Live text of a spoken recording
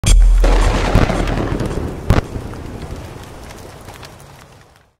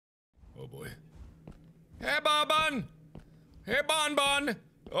Hey, Bon. Hey, Bon.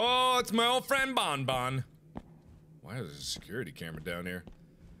 Oh, it's my old friend Bon. Why is there a security camera down here?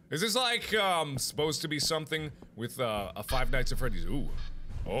 Is this like, supposed to be something with, a Five Nights at Freddy's? Ooh.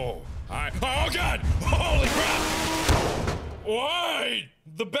 Oh, hi. Oh, God! Holy crap! Why?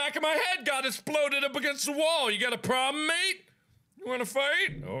 The back of my head got exploded up against the wall. You got a problem, mate? You wanna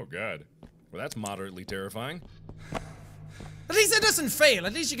fight? Oh, God. Well, that's moderately terrifying. At least it doesn't fail.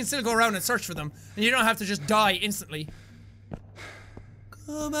 At least you can still go around and search for them, and you don't have to just die instantly.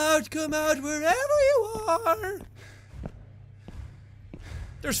 Come out, wherever you are.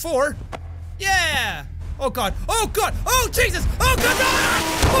 There's 4. Yeah! Oh god! Oh god! Oh Jesus! Oh god!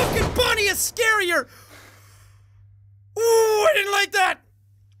 Ah! Fucking Bonnie is scarier! Ooh, I didn't like that!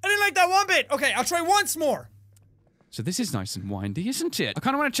 I didn't like that one bit! Okay, I'll try once more. So this is nice and windy, isn't it? I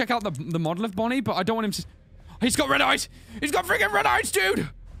kind of want to check out the model of Bonnie, but I don't want him to... He's got red eyes! He's got friggin' red eyes, dude!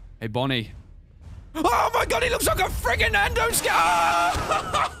 Hey, Bonnie. Oh my god, he looks like a friggin' endoscope!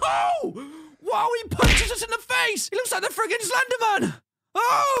 Wow, he punches us in the face! He looks like the friggin' Slenderman!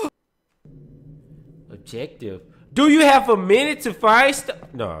 Oh! Objective. Do you have a minute to find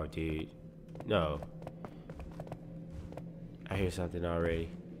stuff? No, dude. No. I hear something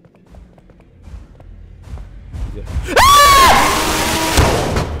already. Ah!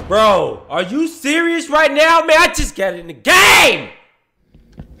 Bro, are you serious right now, man? I just got in the game!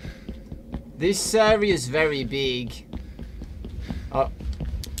 This area is very big. I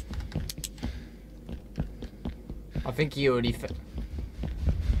think he already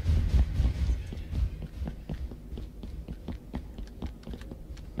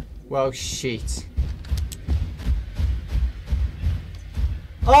well, shit.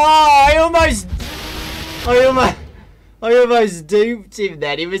 Oh, I almost duped him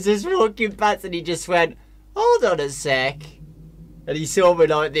then. He was just walking past and he just went, hold on a sec. And he saw me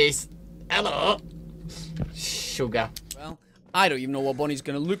like this. Hello. Sugar. Well, I don't even know what Bonnie's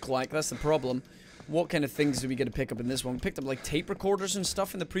gonna look like. That's the problem. What kind of things are we gonna pick up in this one? We picked up like tape recorders and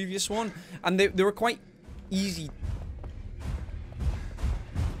stuff in the previous one. And they were quite easy.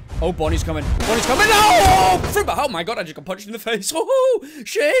 Oh, Bonnie's coming. Bonnie's coming. Oh my god, I just got punched in the face. Oh,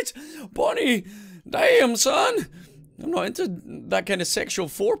 shit. Bonnie. Damn, son. I'm not into that kind of sexual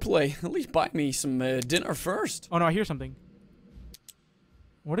foreplay. At least buy me some dinner first. Oh no, I hear something.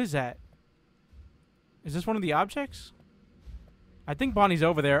 What is that? Is this one of the objects? I think Bonnie's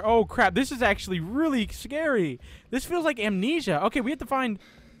over there. Oh crap, this is actually really scary. This feels like Amnesia. Okay, we have to find...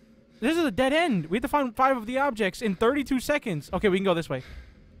 This is a dead end. We have to find 5 of the objects in 32 seconds. Okay, we can go this way.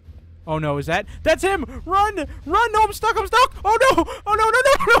 Oh no, is that? That's him! Run! Run! No, I'm stuck! I'm stuck! Oh no! Oh no, no,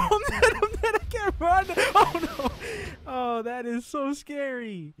 I'm dead! I'm dead! I can't run! Oh no! Oh, that is so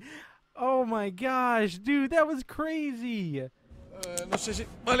scary. Oh my gosh, dude, that was crazy. No sé si...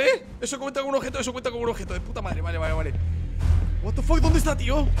 ¿Vale? Eso cuenta como un objeto, de puta madre, vale. What the fuck, ¿dónde está,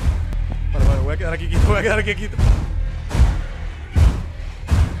 tío? Vale, voy a quedar aquí quieto,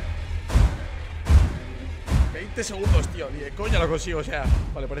 20 segundos, tío, ni de coña lo consigo, o sea.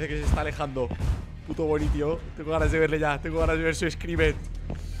 Vale, parece que se está alejando. Puto Bonnie, tío. Tengo ganas de verle ya, tengo ganas de ver su screamer.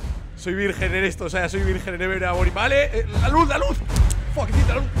 Soy virgen en esto, o sea, soy virgen en ver a Bonnie. Vale, la luz. Fuck,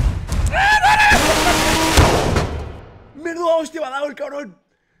 quita la luz. Menuda hostia me ha dado el cabrón.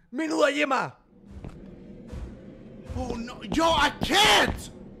 Menuda yema. Oh no, yo, I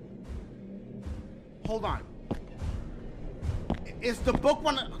can't! Hold on. Is the book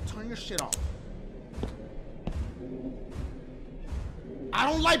one? Turn your shit off. I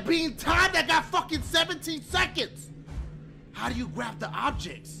don't like being timed. I got fucking 17 seconds. How do you grab the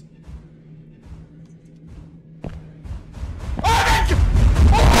objects?